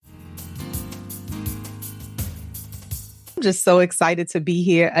just so excited to be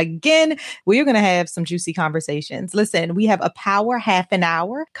here again. We're going to have some juicy conversations. Listen, we have a power half an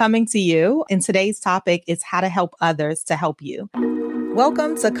hour coming to you. And today's topic is how to help others to help you.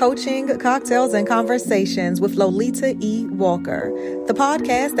 Welcome to Coaching, Cocktails, and Conversations with Lolita E. Walker, the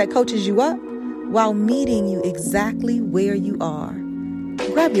podcast that coaches you up while meeting you exactly where you are.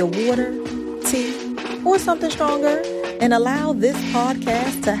 Grab your water, tea, or something stronger, and allow this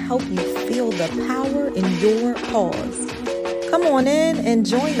podcast to help you feel the power in your pause. Come on in and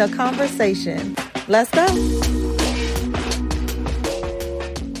join the conversation. Let's go.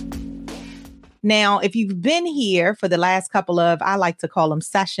 Now, if you've been here for the last couple of, I like to call them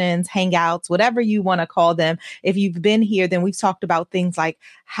sessions, hangouts, whatever you want to call them. If you've been here, then we've talked about things like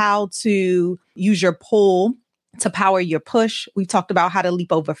how to use your pull to power your push. We've talked about how to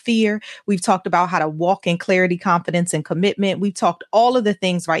leap over fear. We've talked about how to walk in clarity, confidence, and commitment. We've talked all of the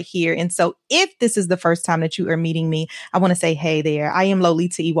things right here. And so if this is the first time that you are meeting me, I want to say, hey there. I am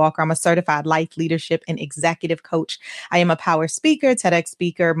Lolita E. Walker. I'm a certified life leadership and executive coach. I am a power speaker, TEDx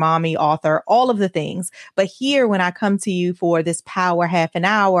speaker, mommy, author, all of the things. But here, when I come to you for this power half an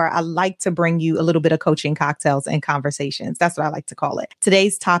hour, I like to bring you a little bit of coaching, cocktails, and conversations. That's what I like to call it.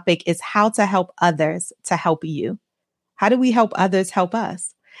 Today's topic is how to help others to help you. How do we help others help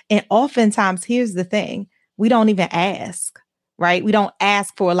us? And oftentimes, here's the thing, we don't even ask, right? We don't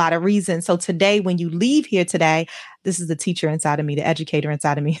ask for a lot of reasons. So today, when you leave here today, this is the teacher inside of me, the educator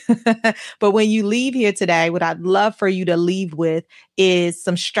inside of me. But when you leave here today, what I'd love for you to leave with is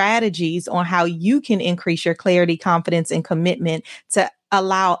some strategies on how you can increase your clarity, confidence, and commitment to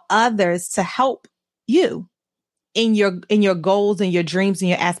allow others to help you in your goals and your dreams and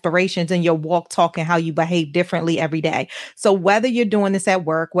your aspirations and your walk, talk, and how you behave differently every day. So whether you're doing this at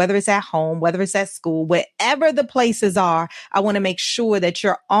work, whether it's at home, whether it's at school, wherever the places are, I want to make sure that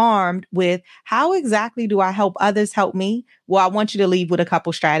you're armed with how exactly do I help others help me? Well, I want you to leave with a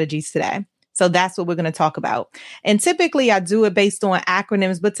couple strategies today. So that's what we're going to talk about. And typically I do it based on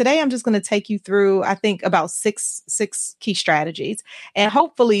acronyms, but today I'm just going to take you through, I think, about six key strategies. And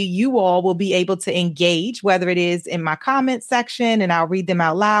hopefully you all will be able to engage, whether it is in my comment section and I'll read them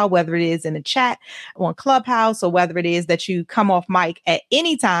out loud, whether it is in the chat on Clubhouse, or whether it is that you come off mic at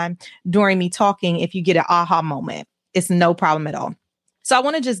any time during me talking. If you get an aha moment, it's no problem at all. So I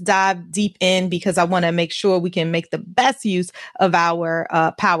want to just dive deep in because I want to make sure we can make the best use of our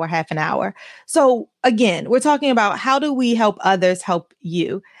power half an hour. So again, we're talking about how do we help others help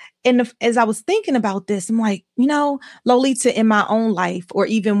you? And as I was thinking about this, I'm like, Lolita, in my own life, or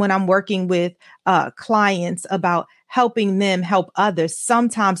even when I'm working with clients about helping them help others,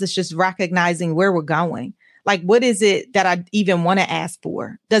 sometimes it's just recognizing where we're going. Like, what is it that I even want to ask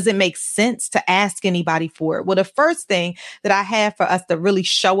for? Does it make sense to ask anybody for it? Well, the first thing that I have for us to really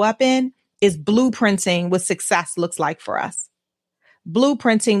show up in is blueprinting what success looks like for us.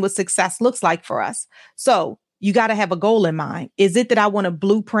 Blueprinting what success looks like for us. So you got to have a goal in mind. Is it that I want to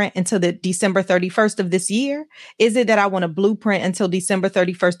blueprint until the December 31st of this year? Is it that I want to blueprint until December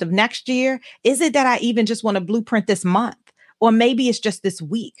 31st of next year? Is it that I even just want to blueprint this month? Or maybe it's just this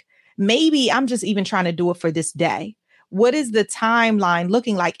week. Maybe I'm just even trying to do it for this day. What is the timeline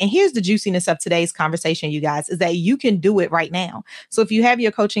looking like? And here's the juiciness of today's conversation, you guys, is that you can do it right now. So if you have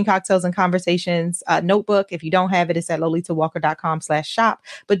your Coaching, Cocktails, and Conversations notebook, if you don't have it, it's at lolitawalker.com/shop.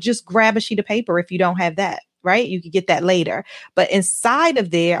 But just grab a sheet of paper if you don't have that, right? You could get that later. But inside of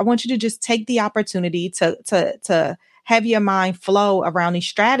there, I want you to just take the opportunity to have your mind flow around these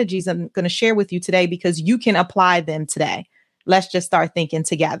strategies I'm going to share with you today, because you can apply them today. Let's just start thinking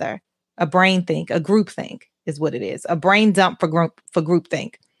together. A brain think, a group think is what it is. A brain dump for group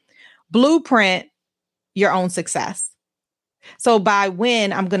think. Blueprint your own success. So by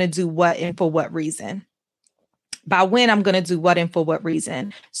when I'm going to do what and for what reason. By when I'm going to do what and for what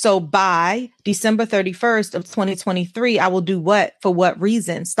reason. So by December 31st of 2023, I will do what for what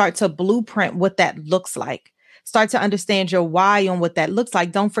reason. Start to blueprint what that looks like. Start to understand your why on what that looks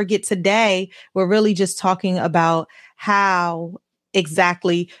like. Don't forget, today, we're really just talking about how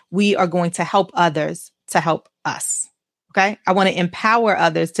exactly we are going to help others to help us. Okay. I want to empower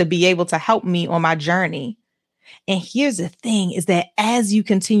others to be able to help me on my journey. And here's the thing is that as you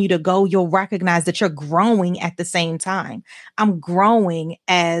continue to go, you'll recognize that you're growing at the same time. I'm growing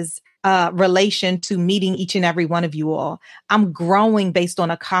as relation to meeting each and every one of you all. I'm growing based on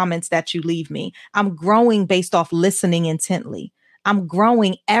the comments that you leave me. I'm growing based off listening intently. I'm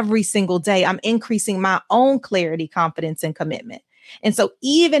growing every single day. I'm increasing my own clarity, confidence, and commitment. And so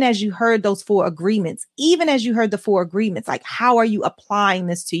even as you heard those four agreements, like, how are you applying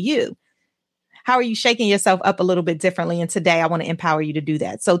this to you? How are you shaking yourself up a little bit differently? And today I want to empower you to do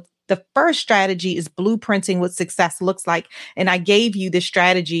that. So The first strategy is blueprinting what success looks like. And I gave you this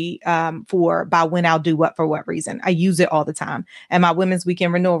strategy for by when I'll do what for what reason. I use it all the time. And my Women's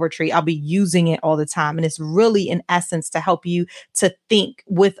Weekend Renewal Retreat, I'll be using it all the time. And it's really, in essence, to help you to think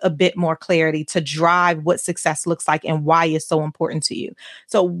with a bit more clarity, to drive what success looks like and why it's so important to you.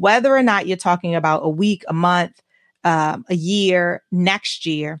 So whether or not you're talking about a week, a month, a year, next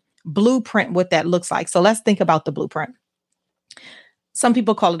year, blueprint what that looks like. So let's think about the blueprint. Some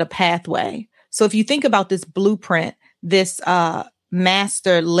people call it a pathway. So if you think about this blueprint, this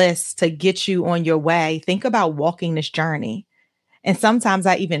master list to get you on your way, think about walking this journey. And sometimes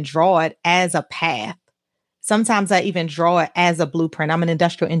I even draw it as a path. Sometimes I even draw it as a blueprint. I'm an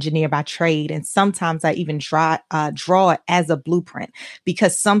industrial engineer by trade. And sometimes I even draw it as a blueprint,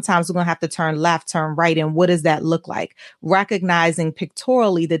 because sometimes we're going to have to turn left, turn right. And what does that look like? Recognizing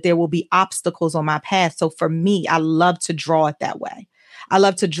pictorially that there will be obstacles on my path. So for me, I love to draw it that way. I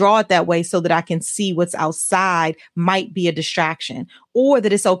love to draw it that way so that I can see what's outside might be a distraction, or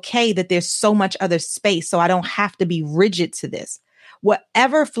that it's okay that there's so much other space. So I don't have to be rigid to this.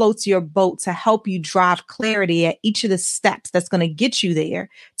 Whatever floats your boat to help you drive clarity at each of the steps that's going to get you there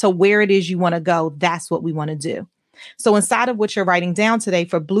to where it is you want to go. That's what we want to do. So inside of what you're writing down today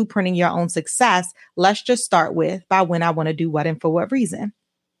for blueprinting your own success, let's just start with by when I want to do what and for what reason.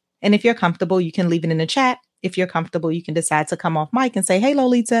 And if you're comfortable, you can leave it in the chat. If you're comfortable, you can decide to come off mic and say, hey,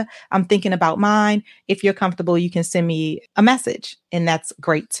 Lolita, I'm thinking about mine. If you're comfortable, you can send me a message. And that's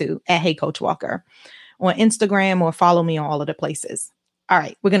great too, at Hey Coach Walker on Instagram, or follow me on all of the places. All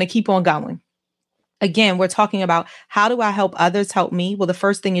right, we're going to keep on going. Again, we're talking about how do I help others help me? Well, the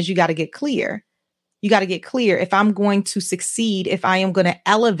first thing is you got to get clear. You got to get clear. If I'm going to succeed, if I am going to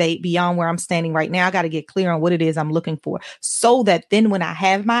elevate beyond where I'm standing right now, I got to get clear on what it is I'm looking for, so that then when I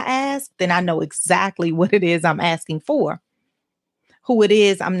have my ask, then I know exactly what it is I'm asking for, who it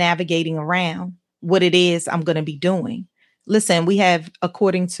is I'm navigating around, what it is I'm going to be doing. Listen, we have,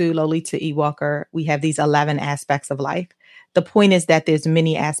 according to Lolita E. Walker, we have these 11 aspects of life. The point is that there's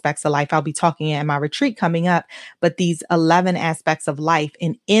many aspects of life. I'll be talking in my retreat coming up, but these 11 aspects of life.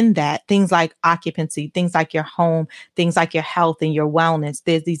 And in that, things like occupancy, things like your home, things like your health and your wellness,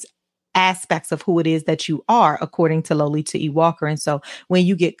 there's these aspects of who it is that you are, according to Lolita E. Walker. And so when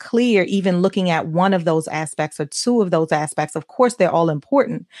you get clear, even looking at one of those aspects or two of those aspects, of course, they're all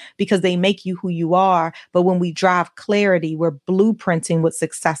important because they make you who you are. But when we drive clarity, we're blueprinting what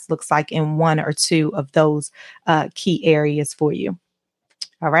success looks like in one or two of those key areas for you.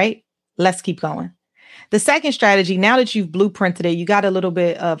 All right, let's keep going. The second strategy, now that you've blueprinted it, you got a little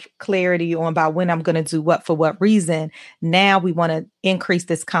bit of clarity on about when I'm going to do what for what reason. Now we want to increase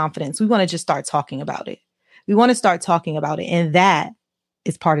this confidence. We want to just start talking about it. We want to start talking about it. And that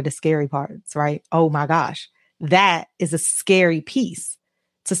is part of the scary parts, right? Oh my gosh, that is a scary piece,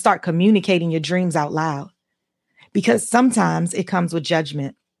 to start communicating your dreams out loud, because sometimes it comes with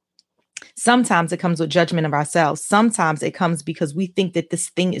judgment. Sometimes it comes with judgment of ourselves. Sometimes it comes because we think that this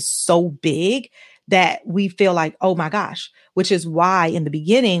thing is so big that we feel like, oh my gosh, which is why in the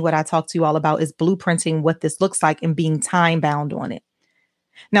beginning, what I talked to you all about is blueprinting what this looks like and being time bound on it.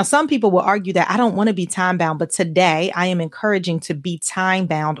 Now, some people will argue that I don't want to be time bound, but today I am encouraging to be time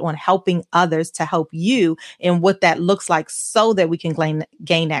bound on helping others to help you in what that looks like, so that we can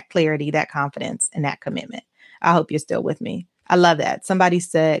gain that clarity, that confidence, and that commitment. I hope you're still with me. I love that. Somebody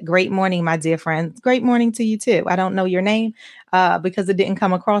said, great morning, my dear friends. Great morning to you too. I don't know your name because it didn't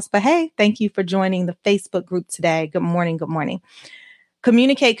come across, but hey, thank you for joining the Facebook group today. Good morning. Good morning.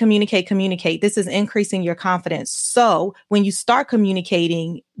 Communicate, communicate, communicate. This is increasing your confidence. So when you start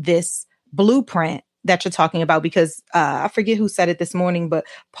communicating this blueprint that you're talking about, because I forget who said it this morning, but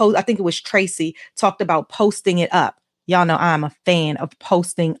I think it was Tracy, talked about posting it up. Y'all know I'm a fan of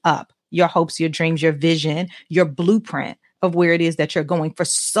posting up your hopes, your dreams, your vision, your blueprint of where it is that you're going, for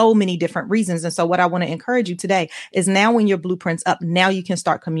so many different reasons. And so what I want to encourage you today is, now when your blueprint's up, now you can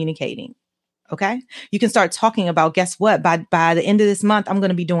start communicating. Okay. You can start talking about, guess what? By the end of this month, I'm going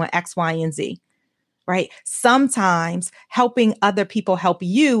to be doing X, Y, and Z. Right. Sometimes helping other people help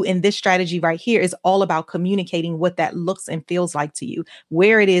you in this strategy right here is all about communicating what that looks and feels like to you,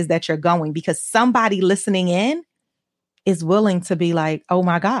 where it is that you're going, because somebody listening in is willing to be like, oh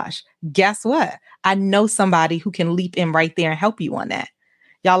my gosh, guess what? I know somebody who can leap in right there and help you on that.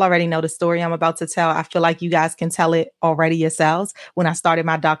 Y'all already know the story I'm about to tell. I feel like you guys can tell it already yourselves when I started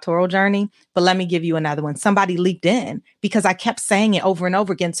my doctoral journey. But let me give you another one. Somebody leaped in because I kept saying it over and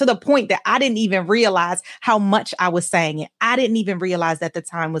over again, to the point that I didn't even realize how much I was saying it. I didn't even realize that the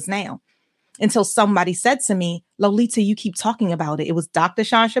time was now, until somebody said to me, Lolita, you keep talking about it. It was Dr.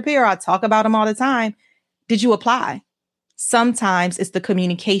 Sean Shapiro. I talk about him all the time. Did you apply? Sometimes it's the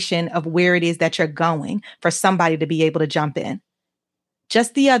communication of where it is that you're going for somebody to be able to jump in.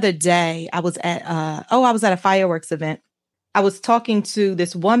 Just the other day, I was at a fireworks event. I was talking to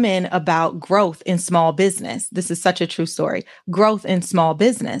this woman about growth in small business. This is such a true story. Growth in small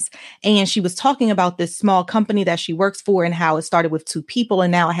business. And she was talking about this small company that she works for and how it started with 2 people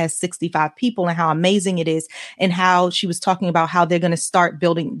and now it has 65 people and how amazing it is. And how she was talking about how they need to start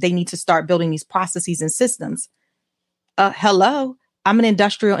building these processes and systems. Hello. I'm an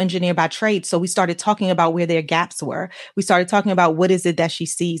industrial engineer by trade. So we started talking about where their gaps were. We started talking about what is it that she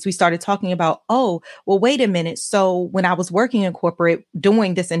sees. We started talking about, oh, well, wait a minute. So when I was working in corporate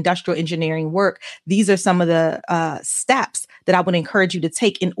doing this industrial engineering work, these are some of the steps that I would encourage you to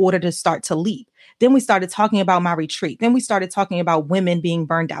take in order to start to leap. Then we started talking about my retreat. Then we started talking about women being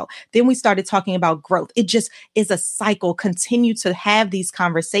burned out. Then we started talking about growth. It just is a cycle. Continue to have these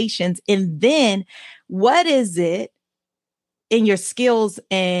conversations. And then what is it in your skills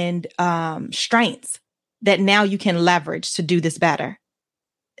and strengths that now you can leverage to do this better?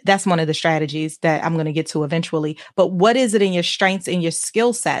 That's one of the strategies that I'm going to get to eventually. But what is it in your strengths and your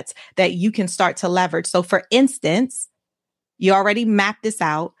skill sets that you can start to leverage? So for instance, you already mapped this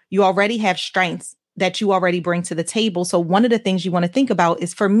out. You already have strengths that you already bring to the table. So one of the things you want to think about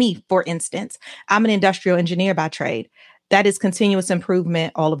is, for me, for instance, I'm an industrial engineer by trade. That is continuous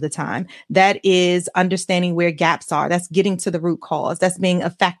improvement all of the time. That is understanding where gaps are. That's getting to the root cause. That's being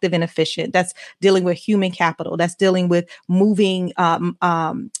effective and efficient. That's dealing with human capital. That's dealing with moving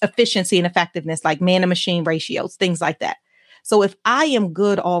efficiency and effectiveness, like man to machine ratios, things like that. So if I am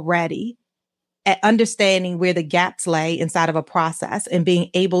good already at understanding where the gaps lay inside of a process and being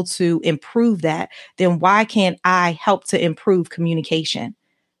able to improve that, then why can't I help to improve communication?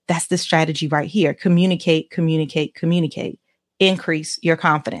 That's the strategy right here. Communicate, communicate, communicate. Increase your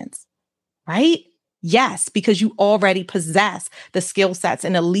confidence, right? Yes, because you already possess the skill sets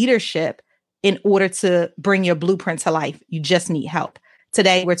and the leadership in order to bring your blueprint to life. You just need help.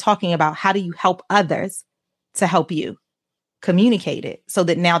 Today, we're talking about how do you help others to help you communicate it so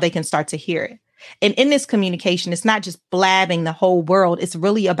that now they can start to hear it. And in this communication, it's not just blabbing the whole world. It's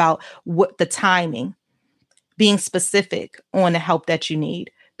really about what the timing, being specific on the help that you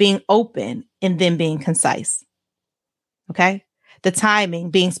need, being open, and then being concise. Okay. The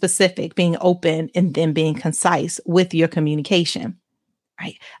timing, being specific, being open, and then being concise with your communication,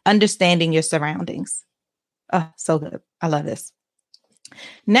 right? Understanding your surroundings. Oh, so good. I love this.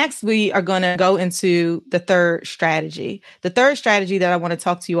 Next, we are going to go into the third strategy. The third strategy that I want to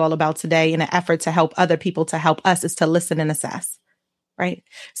talk to you all about today in an effort to help other people to help us is to listen and assess, right?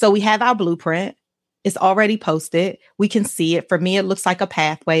 So we have our blueprint. It's already posted. We can see it. For me, it looks like a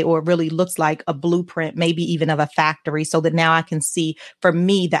pathway, or it really looks like a blueprint, maybe even of a factory, so that now I can see, for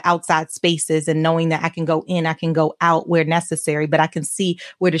me, the outside spaces and knowing that I can go in, I can go out where necessary, but I can see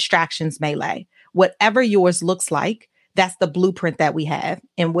where distractions may lay. Whatever yours looks like, that's the blueprint that we have.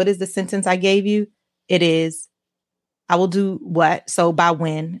 And what is the sentence I gave you? It is, I will do what? So by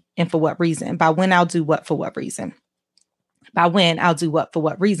when and for what reason? By when I'll do what for what reason? By when I'll do what for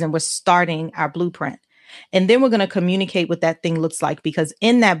what reason? We're starting our blueprint. And then we're going to communicate what that thing looks like, because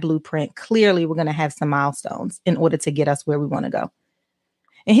in that blueprint, clearly we're going to have some milestones in order to get us where we want to go.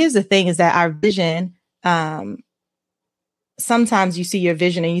 And here's the thing is that our vision, sometimes you see your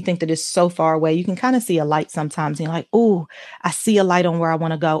vision and you think that it's so far away. You can kind of see a light sometimes and you're like, oh, I see a light on where I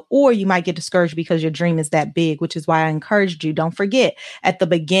want to go. Or you might get discouraged because your dream is that big, which is why I encouraged you. Don't forget, at the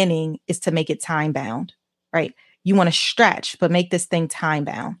beginning is to make it time bound, right? You want to stretch, but make this thing time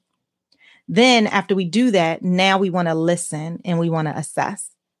bound. Then after we do that, now we want to listen and we want to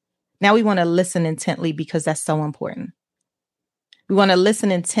assess. Now we want to listen intently, because that's so important. We want to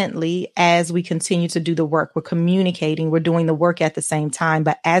listen intently as we continue to do the work. We're communicating, we're doing the work at the same time.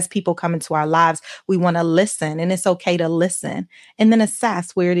 But as people come into our lives, we want to listen, and it's okay to listen and then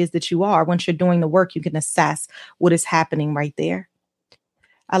assess where it is that you are. Once you're doing the work, you can assess what is happening right there.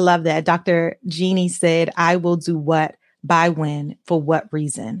 I love that. Dr. Jeannie said, I will do what, by when, for what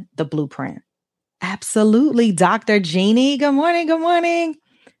reason, the blueprint. Absolutely, Dr. Jeannie. Good morning. Good morning.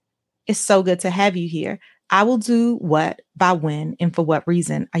 It's so good to have you here. I will do what, by when, and for what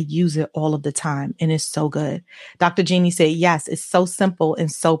reason. I use it all of the time, and it's so good. Dr. Jeannie said, yes, it's so simple and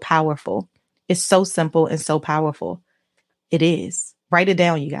so powerful. It's so simple and so powerful. It is. Write it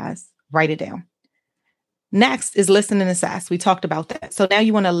down, you guys. Write it down. Next is listen and assess. We talked about that. So now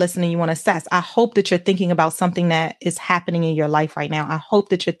you want to listen and you want to assess. I hope that you're thinking about something that is happening in your life right now. I hope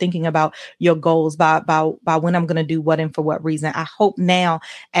that you're thinking about your goals by when I'm going to do what and for what reason. I hope now,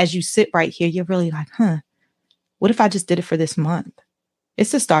 as you sit right here, you're really like, what if I just did it for this month?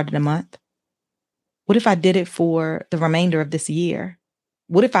 It's the start of the month. What if I did it for the remainder of this year?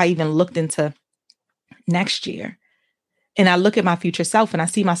 What if I even looked into next year? And I look at my future self and I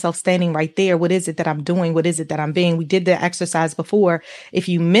see myself standing right there. What is it that I'm doing? What is it that I'm being? We did the exercise before. If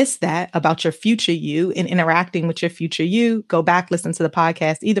you missed that about your future you and interacting with your future you, go back, listen to the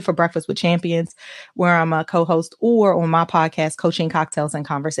podcast, either for Breakfast with Champions, where I'm a co-host, or on my podcast, Coaching Cocktails and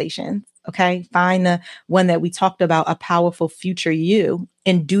Conversations. Okay. Find the one that we talked about, a powerful future you,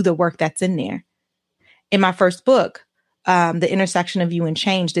 and do the work that's in there. In my first book, The Intersection of You and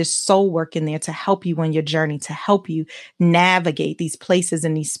Change, there's soul work in there to help you on your journey, to help you navigate these places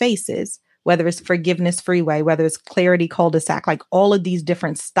and these spaces, whether it's forgiveness freeway, whether it's clarity cul-de-sac, like all of these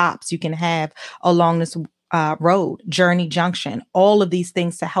different stops you can have along this road, journey junction, all of these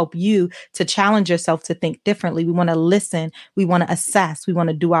things to help you to challenge yourself to think differently. We want to listen. We want to assess. We want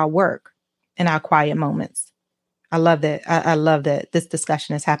to do our work in our quiet moments. I love that. I love that this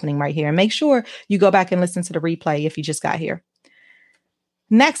discussion is happening right here. And make sure you go back and listen to the replay if you just got here.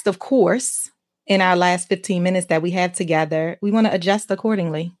 Next, of course, in our last 15 minutes that we have together, we want to adjust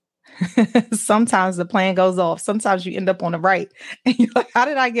accordingly. Sometimes the plan goes off. Sometimes you end up on the right. And you're like, how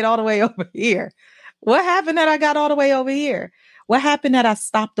did I get all the way over here? What happened that I got all the way over here? What happened that I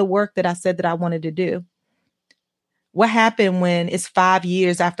stopped the work that I said that I wanted to do? What happened when it's 5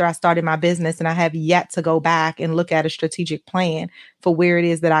 years after I started my business and I have yet to go back and look at a strategic plan for where it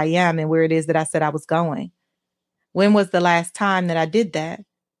is that I am and where it is that I said I was going? When was the last time that I did that?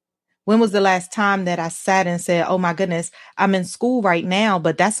 When was the last time that I sat and said, oh my goodness, I'm in school right now,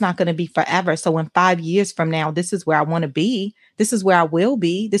 but that's not going to be forever. So in 5 years from now, this is where I want to be. This is where I will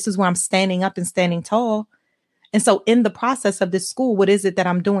be. This is where I'm standing up and standing tall. And so in the process of this school, what is it that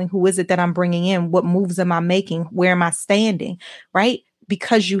I'm doing? Who is it that I'm bringing in? What moves am I making? Where am I standing? Right?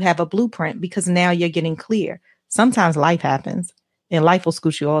 Because you have a blueprint, because now you're getting clear. Sometimes life happens and life will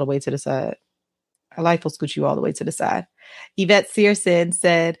scoot you all the way to the side. Life will scoot you all the way to the side. Yvette Searson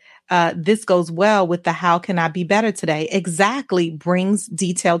said, this goes well with the how can I be better today? Exactly, brings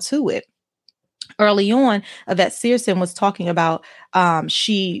detail to it. Early on, Yvette Searson was talking about,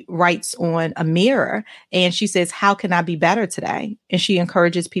 she writes on a mirror and she says, how can I be better today? And she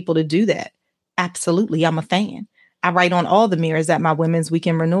encourages people to do that. Absolutely. I'm a fan. I write on all the mirrors at my Women's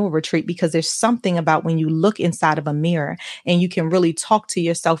Weekend Renewal Retreat because there's something about when you look inside of a mirror and you can really talk to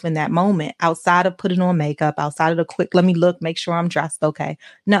yourself in that moment outside of putting on makeup, outside of the quick, let me look, make sure I'm dressed okay.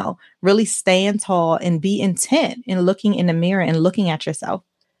 No, really stand tall and be intent in looking in the mirror and looking at yourself.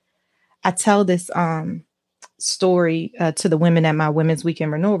 I tell this story to the women at my Women's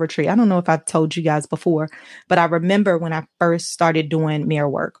Weekend Renewal Retreat. I don't know if I've told you guys before, but I remember when I first started doing mirror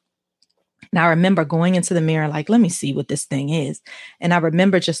work. And I remember going into the mirror like, let me see what this thing is. And I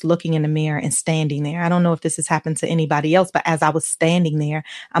remember just looking in the mirror and standing there. I don't know if this has happened to anybody else, but as I was standing there,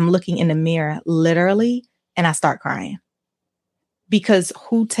 I'm looking in the mirror literally, and I start crying. Because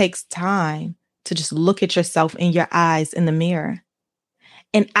who takes time to just look at yourself in your eyes in the mirror?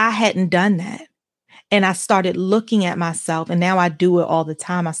 And I hadn't done that. And I started looking at myself, and now I do it all the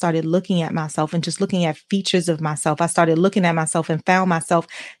time. I started looking at myself and just looking at features of myself. I started looking at myself and found myself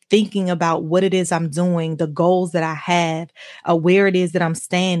thinking about what it is I'm doing, the goals that I have, where it is that I'm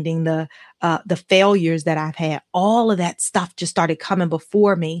standing, the failures that I've had. All of that stuff just started coming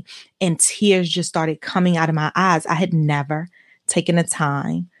before me, and tears just started coming out of my eyes. I had never taken the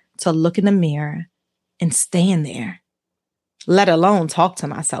time to look in the mirror and stand there, let alone talk to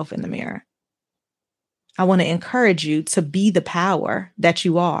myself in the mirror. I want to encourage you to be the power that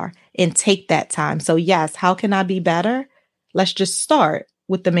you are and take that time. So yes, how can I be better? Let's just start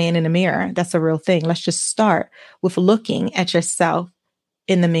with the man in the mirror. That's a real thing. Let's just start with looking at yourself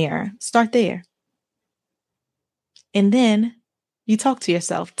in the mirror. Start there. And then you talk to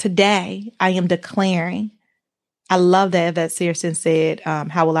yourself. Today, I am declaring. I love that Searson said,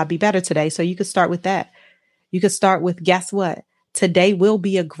 how will I be better today? So you could start with that. You could start with, guess what? Today will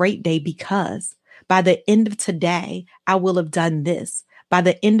be a great day because by the end of today, I will have done this. By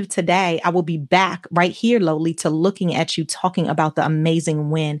the end of today, I will be back right here, lowly, to looking at you, talking about the amazing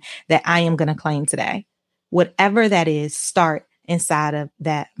win that I am going to claim today. Whatever that is, start inside of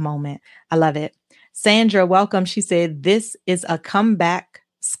that moment. I love it. Sandra, welcome. She said, this is a comeback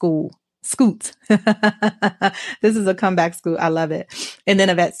school. Scoot. This is a comeback school. I love it. And then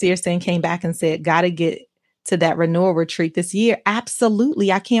Yvette Searson came back and said, got to get to that renewal retreat this year.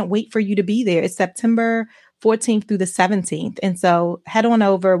 Absolutely. I can't wait for you to be there. It's September 14th through the 17th. And so head on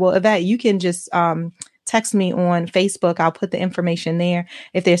over. Well, Yvette, you can just text me on Facebook. I'll put the information there.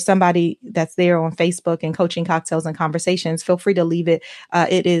 If there's somebody that's there on Facebook and Coaching Cocktails and Conversations, feel free to leave it.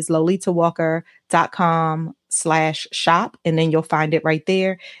 It is lolitawalker.com/shop. And then you'll find it right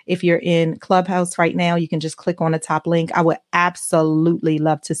there. If you're in Clubhouse right now, you can just click on the top link. I would absolutely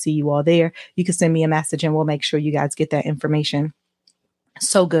love to see you all there. You can send me a message and we'll make sure you guys get that information.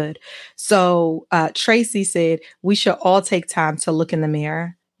 So good. So Tracy said, we should all take time to look in the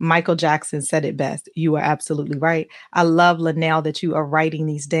mirror. Michael Jackson said it best. You are absolutely right. I love, Linnell, that you are writing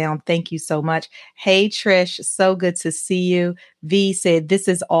these down. Thank you so much. Hey, Trish, so good to see you. V said, this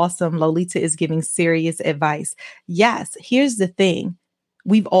is awesome. Lolita is giving serious advice. Yes, here's the thing.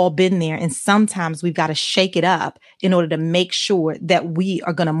 We've all been there. And sometimes we've got to shake it up in order to make sure that we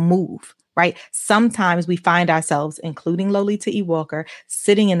are going to move. Right? Sometimes we find ourselves, including Lolita E. Walker,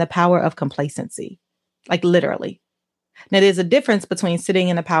 sitting in the power of complacency, like literally. Now, there's a difference between sitting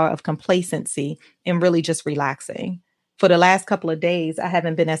in the power of complacency and really just relaxing. For the last couple of days, I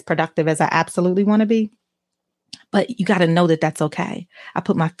haven't been as productive as I absolutely want to be, but you got to know that that's okay. I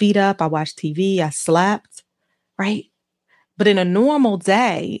put my feet up, I watched TV, I slept, right? But in a normal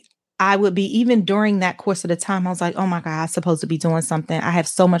day, I would be, even during that course of the time, I was like, oh my God, I'm supposed to be doing something. I have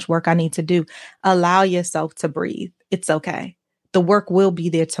so much work I need to do. Allow yourself to breathe. It's okay. The work will be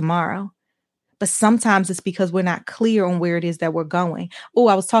there tomorrow. But sometimes it's because we're not clear on where it is that we're going. Oh,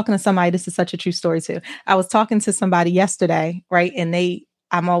 I was talking to somebody. This is such a true story too. I was talking to somebody yesterday, right? And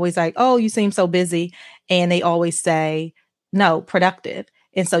I'm always like, oh, you seem so busy. And they always say, no, productive.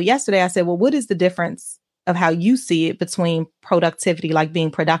 And so yesterday I said, well, what is the difference of how you see it between productivity, like being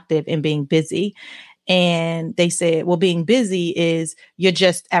productive, and being busy? And they said, well, being busy is you're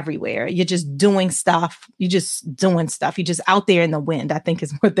just everywhere. You're just doing stuff. You're just doing stuff. You're just out there in the wind, I think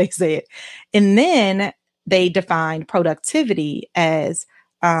is what they said. And then they defined productivity as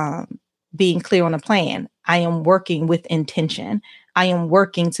being clear on a plan. I am working with intention. I am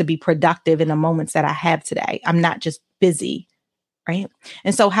working to be productive in the moments that I have today. I'm not just busy. Right.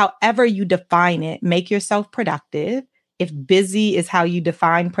 And so however you define it, make yourself productive. If busy is how you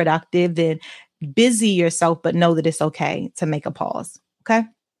define productive, then busy yourself, but know that it's okay to make a pause. Okay.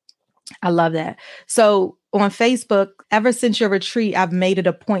 I love that. So on Facebook, ever since your retreat, I've made it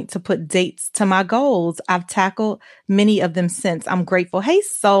a point to put dates to my goals. I've tackled many of them since. I'm grateful. Hey,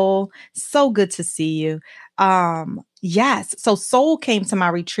 Soul. So good to see you. Yes. So Soul came to my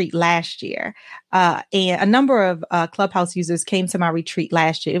retreat last year. And a number of Clubhouse users came to my retreat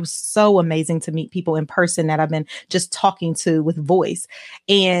last year. It was so amazing to meet people in person that I've been just talking to with voice.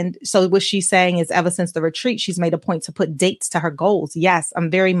 And so what she's saying is ever since the retreat, she's made a point to put dates to her goals. Yes,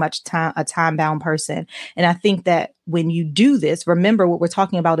 I'm very much a time-bound person. And I think that when you do this, remember what we're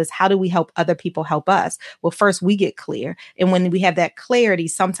talking about is how do we help other people help us? Well, first we get clear. And when we have that clarity,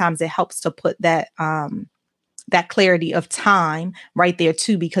 sometimes it helps to put that clarity of time right there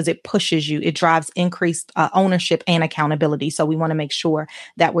too, because it pushes you, it drives increased ownership and accountability. So we want to make sure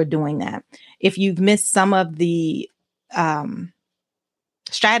that we're doing that. If you've missed some of the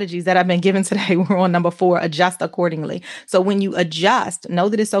strategies that I've been given today, we're on number 4, adjust accordingly. So when you adjust, know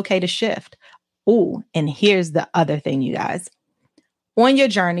that it's okay to shift. Oh, and here's the other thing, you guys. On your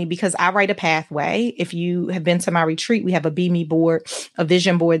journey, because I write a pathway. If you have been to my retreat, we have a Be Me board, a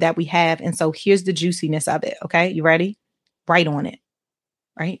vision board that we have. And so here's the juiciness of it. Okay. You ready? Write on it,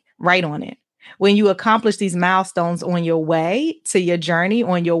 right? Write on it. When you accomplish these milestones on your way to your journey,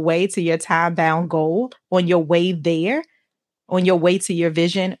 on your way to your time-bound goal, on your way there, on your way to your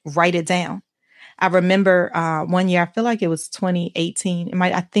vision, write it down. I remember one year, I feel like it was 2018.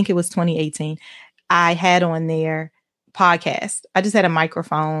 I think it was 2018. I had on there podcast. I just had a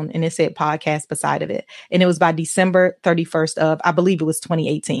microphone and it said podcast beside of it. And it was by December 31st of, I believe it was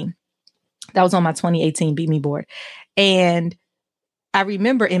 2018. That was on my 2018 Beat Me board. And I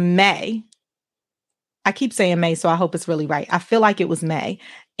remember in May, I keep saying May, so I hope it's really right. I feel like it was May.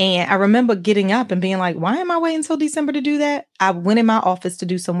 And I remember getting up and being like, why am I waiting until December to do that? I went in my office to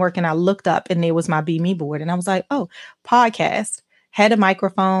do some work and I looked up and there was my Be Me board. And I was like, oh, podcast. Had a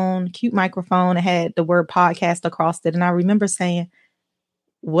microphone, cute microphone. It had the word podcast across it. And I remember saying,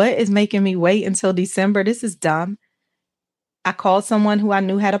 what is making me wait until December? This is dumb. I called someone who I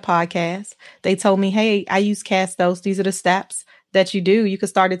knew had a podcast. They told me, hey, I use Castos. These are the steps that you do. You could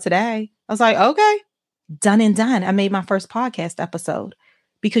start it today. I was like, okay, done and done. I made my first podcast episode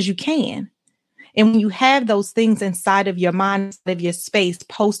because you can. And when you have those things inside of your mind, inside of your space,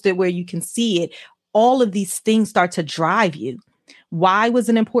 posted where you can see it, all of these things start to drive you. Why was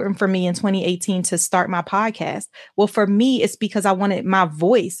it important for me in 2018 to start my podcast? Well, for me, it's because I wanted my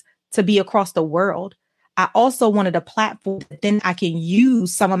voice to be across the world. I also wanted a platform that then I can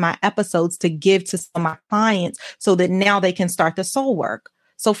use some of my episodes to give to some of my clients so that now they can start the soul work.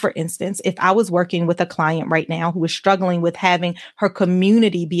 So for instance, if I was working with a client right now who is struggling with having her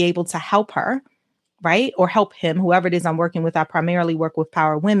community be able to help her, right? Or help him, whoever it is I'm working with. I primarily work with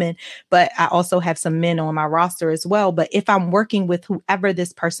power women, but I also have some men on my roster as well. But if I'm working with whoever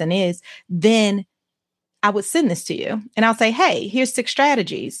this person is, then I would send this to you and I'll say, hey, here's 6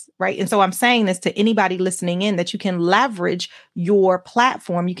 strategies, right? And so I'm saying this to anybody listening in that you can leverage your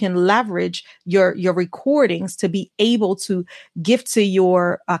platform. You can leverage your recordings to be able to give to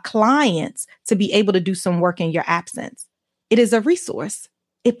your clients to be able to do some work in your absence. It is a resource.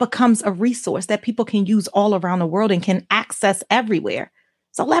 It becomes a resource that people can use all around the world and can access everywhere.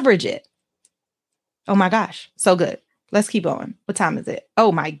 So leverage it. Oh my gosh. So good. Let's keep going. What time is it?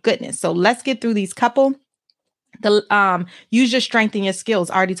 Oh my goodness. So let's get through these couple. Use your strength and your skills.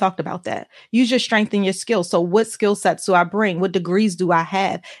 I already talked about that. Use your strength and your skills. So what skill sets do I bring? What degrees do I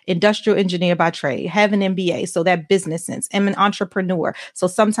have? Industrial engineer by trade, have an MBA. So that business sense. I'm an entrepreneur. So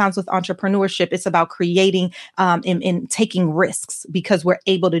sometimes with entrepreneurship, it's about creating and taking risks because we're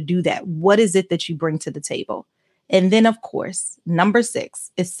able to do that. What is it that you bring to the table? And then, of course, number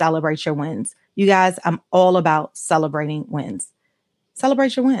 6 is celebrate your wins. You guys, I'm all about celebrating wins.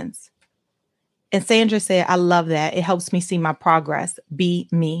 Celebrate your wins. And Sandra said, I love that. It helps me see my progress. Be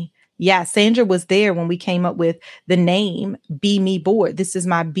me. Yeah, Sandra was there when we came up with the name Be Me Board. This is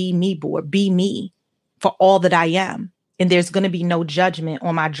my Be Me Board. Be me for all that I am. And there's going to be no judgment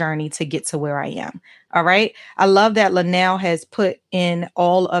on my journey to get to where I am. All right. I love that Linnell has put in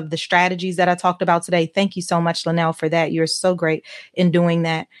all of the strategies that I talked about today. Thank you so much, Linnell, for that. You're so great in doing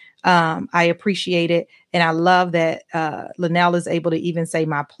that. I appreciate it. And I love that Linnell is able to even say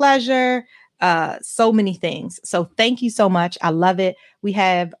my pleasure. So many things. So thank you so much. I love it. We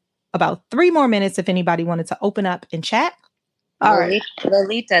have about 3 more minutes if anybody wanted to open up and chat. All right.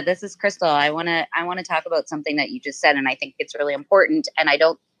 Lolita, this is Crystal. I want to talk about something that you just said, and I think it's really important. And I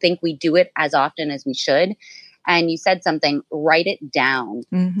don't think we do it as often as we should. And you said something, write it down.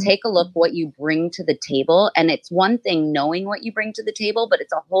 Mm-hmm. Take a look what you bring to the table. And it's one thing knowing what you bring to the table, but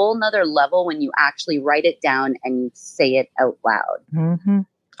it's a whole nother level when you actually write it down and you say it out loud. Mm-hmm.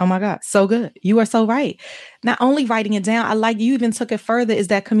 Oh my God. So good. You are so right. Not only writing it down, I like you even took it further is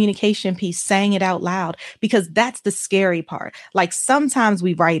that communication piece, saying it out loud, because that's the scary part. Like sometimes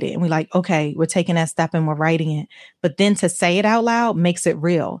we write it and we're like, okay, we're taking that step and we're writing it. But then to say it out loud makes it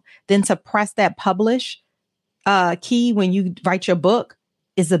real. Then to press that publish key when you write your book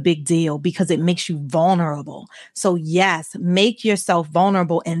is a big deal because it makes you vulnerable. So yes, make yourself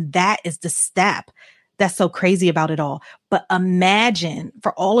vulnerable. And that is the step. That's so crazy about it all. But imagine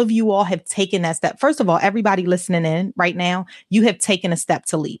for all of you all have taken that step. First of all, everybody listening in right now, you have taken a step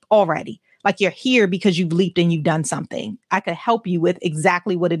to leap already. Like you're here because you've leaped and you've done something. I could help you with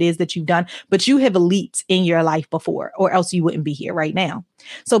exactly what it is that you've done, but you have leaped in your life before, or else you wouldn't be here right now.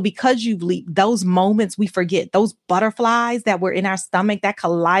 So because you've leaped, those moments we forget, those butterflies that were in our stomach, that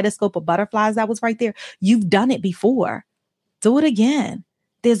kaleidoscope of butterflies that was right there, you've done it before. Do it again.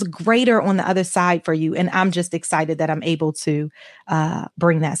 There's greater on the other side for you. And I'm just excited that I'm able to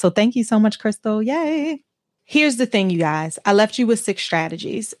bring that. So thank you so much, Crystal. Yay. Here's the thing, you guys. I left you with 6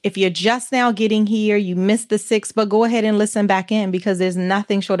 strategies. If you're just now getting here, you missed the 6, but go ahead and listen back in because there's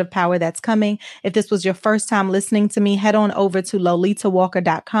nothing short of power that's coming. If this was your first time listening to me, head on over to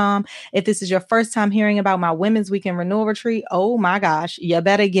lolitawalker.com. If this is your first time hearing about my Women's Weekend Renewal Retreat, oh my gosh, you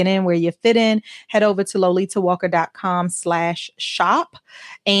better get in where you fit in. Head over to lolitawalker.com/shop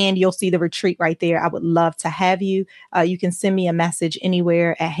and you'll see the retreat right there. I would love to have you. You can send me a message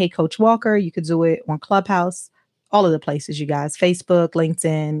anywhere at Hey Coach Walker. You could do it on Clubhouse. All of the places, you guys, Facebook,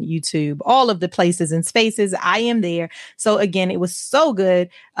 LinkedIn, YouTube, all of the places and spaces. I am there. So again, it was so good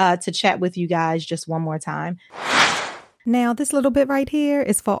to chat with you guys just one more time. Now, this little bit right here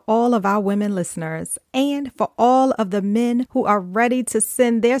is for all of our women listeners and for all of the men who are ready to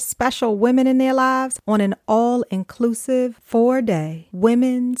send their special women in their lives on an all-inclusive 4-day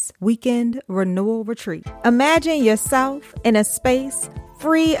Women's Weekend Renewal Retreat. Imagine yourself in a space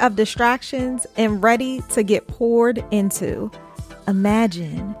free of distractions and ready to get poured into.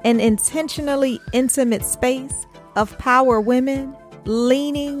 Imagine an intentionally intimate space of power women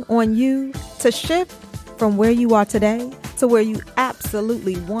leaning on you to shift from where you are today to where you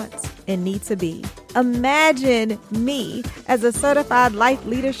absolutely want and need to be. Imagine me as a certified life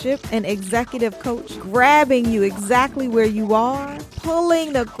leadership and executive coach, grabbing you exactly where you are,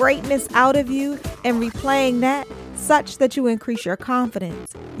 pulling the greatness out of you and replaying that such that you increase your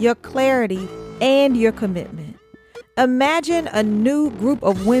confidence, your clarity, and your commitment. Imagine a new group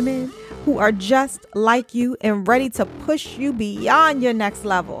of women who are just like you and ready to push you beyond your next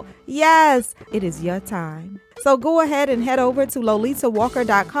level. Yes, it is your time. So go ahead and head over to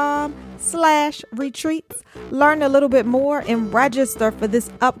lolitawalker.com/retreats. Learn a little bit more and register for this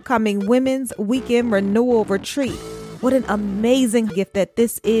upcoming Women's Weekend Renewal Retreat. What an amazing gift that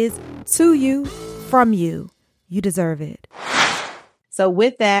this is to you, from you. You deserve it. So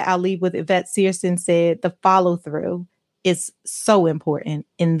with that, I'll leave with Yvette Searson said, the follow through is so important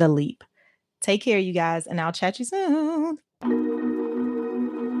in the leap. Take care, you guys, and I'll chat you soon.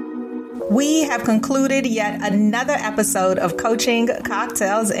 We have concluded yet another episode of Coaching,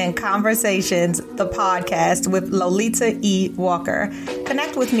 Cocktails, and Conversations, the podcast with Lolita E. Walker.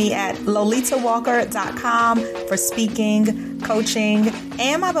 Connect with me at lolitawalker.com for speaking, coaching,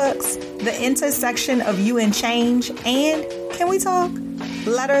 and my books, The Intersection of You and Change, and Can We Talk?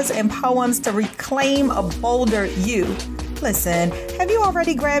 Letters and poems to reclaim a bolder you. Listen, have you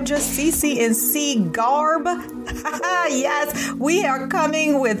already grabbed your CC&C garb? Yes, we are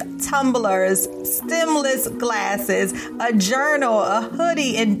coming with tumblers, stemless glasses, a journal, a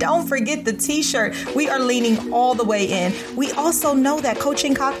hoodie, and don't forget the t-shirt. We are leaning all the way in. We also know that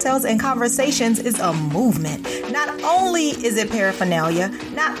Coaching, Cocktails, and Conversations is a movement. Not only is it paraphernalia,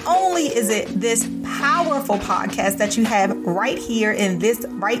 not only is it this powerful podcast that you have right here in this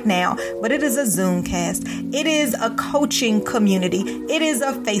right now, but it is a Zoomcast. It is a coaching community. It is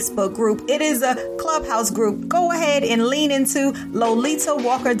a Facebook group. It is a Clubhouse group. Go ahead and lean into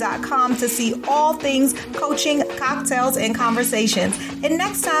lolitawalker.com to see all things coaching, cocktails, and conversations. And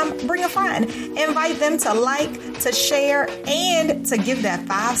next time, bring a friend. Invite them to like, to share, and to give that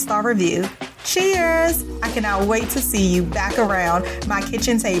 5-star review. Cheers! I cannot wait to see you back around my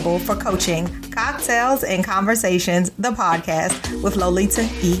kitchen table for Coaching, Cocktails, and Conversations, the podcast with Lolita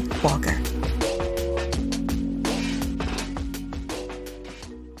E. Walker.